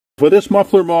For this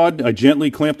muffler mod, I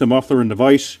gently clamped the muffler in the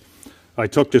vise. I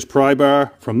took this pry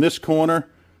bar from this corner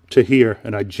to here,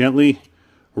 and I gently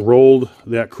rolled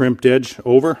that crimped edge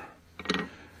over.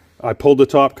 I pulled the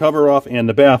top cover off and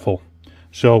the baffle.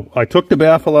 So I took the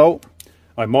baffle out,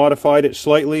 I modified it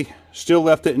slightly, still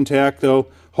left it intact though.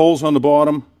 Holes on the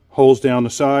bottom, holes down the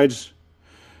sides.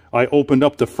 I opened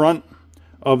up the front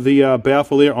of the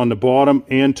baffle there on the bottom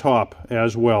and top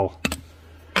as well.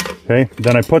 Okay,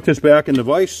 then I put this back in the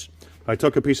vise. I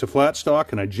took a piece of flat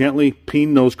stock and I gently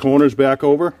peened those corners back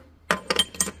over.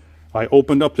 I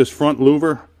opened up this front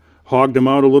louver, hogged them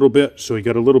out a little bit so you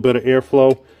get a little bit of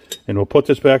airflow, and we'll put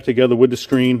this back together with the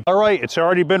screen. All right, it's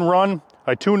already been run.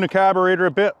 I tuned the carburetor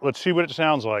a bit. Let's see what it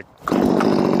sounds like.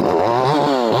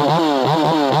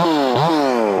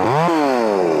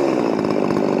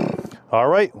 All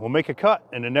right, we'll make a cut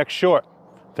in the next short.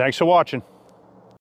 Thanks for watching.